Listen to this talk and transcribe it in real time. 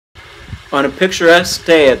On a picturesque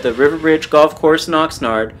day at the River Ridge Golf Course in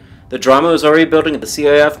Oxnard, the drama was already building at the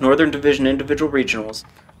CIF Northern Division Individual Regionals.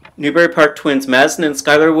 Newberry Park twins Madison and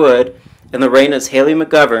Skylar Wood and Lorena's Haley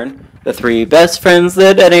McGovern, the three best friends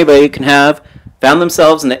that anybody can have, found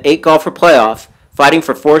themselves in the 8-golfer playoff, fighting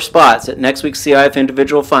for 4 spots at next week's CIF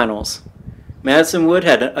Individual Finals. Madison Wood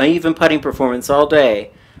had an uneven putting performance all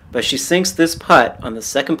day, but she sinks this putt on the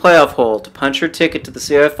second playoff hole to punch her ticket to the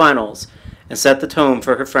CIF Finals and set the tone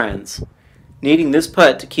for her friends. Needing this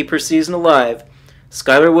putt to keep her season alive,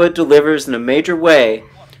 Skylar Wood delivers in a major way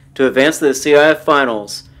to advance to the CIF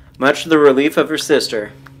Finals, much to the relief of her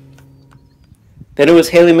sister. Then it was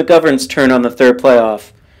Haley McGovern's turn on the third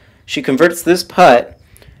playoff. She converts this putt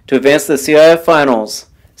to advance to the CIF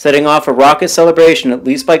Finals, setting off a raucous celebration at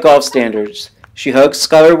least by golf standards. She hugs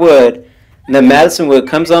Skylar Wood, and then Madison Wood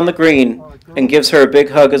comes on the green and gives her a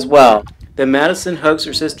big hug as well. Then Madison hugs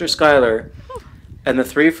her sister Skylar, and the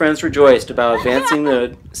three friends rejoiced about advancing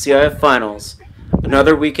the CIF Finals,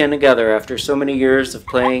 another weekend together after so many years of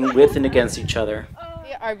playing with and against each other.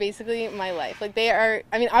 They are basically my life. Like, they are,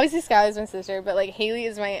 I mean, obviously Skylar's my sister, but like Haley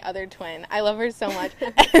is my other twin. I love her so much.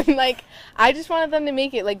 And like, I just wanted them to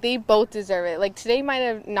make it. Like, they both deserve it. Like, today might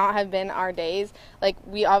have not have been our days. Like,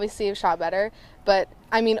 we obviously have shot better, but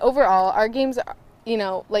I mean, overall, our games are, you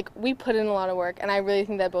know, like, we put in a lot of work, and I really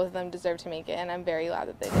think that both of them deserve to make it, and I'm very glad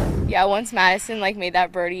that they did. Yeah, once Madison, like, made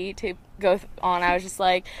that birdie to go on, I was just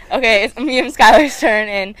like, okay, it's me and Skylar's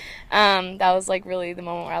turn, and that was, like, really the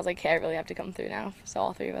moment where I was like, okay, I really have to come through now, so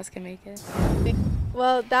all three of us can make it.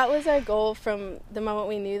 Well, that was our goal from the moment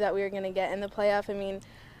we knew that we were going to get in the playoff. I mean,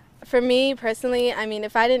 for me, personally, I mean,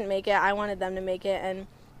 if I didn't make it, I wanted them to make it, and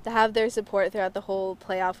to have their support throughout the whole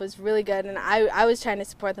playoff was really good, and I was trying to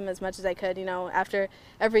support them as much as I could. You know, after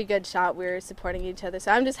every good shot, we were supporting each other.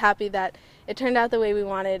 So I'm just happy that it turned out the way we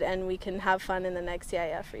wanted, and we can have fun in the next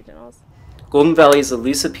CIF regionals. Golden Valley's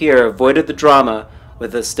Elisa Pierre avoided the drama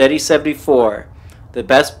with a steady 74, the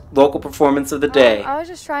best local performance of the day. I was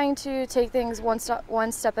just trying to take things one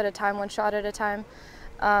step at a time, one shot at a time.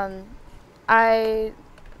 I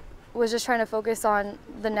was just trying to focus on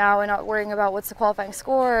the now and not worrying about what's the qualifying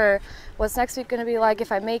score or what's next week going to be like.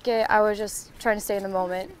 If I make it, I was just trying to stay in the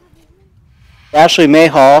moment. Ashley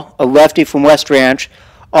Mayhall, a lefty from West Ranch,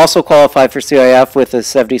 also qualified for CIF with a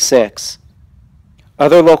 76.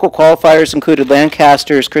 Other local qualifiers included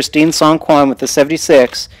Lancaster's Christine Songquan with a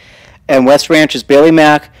 76, and West Ranch's Bailey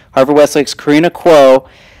Mack, Harvard Westlake's Karina Kuo,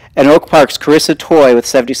 and Oak Park's Carissa Toy with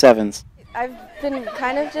 77s. I've been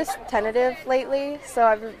kind of just tentative lately, so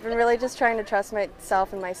I've been really just trying to trust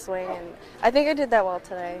myself and my swing, and I think I did that well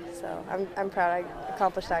today, so I'm proud I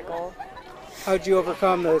accomplished that goal. How did you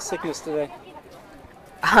overcome the sickness today?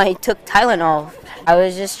 I took Tylenol. I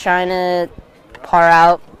was just trying to par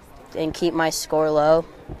out and keep my score low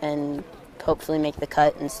and hopefully make the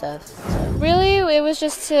cut and stuff. Really, it was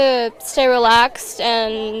just to stay relaxed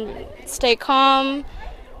and stay calm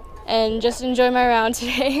and just enjoy my round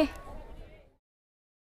today.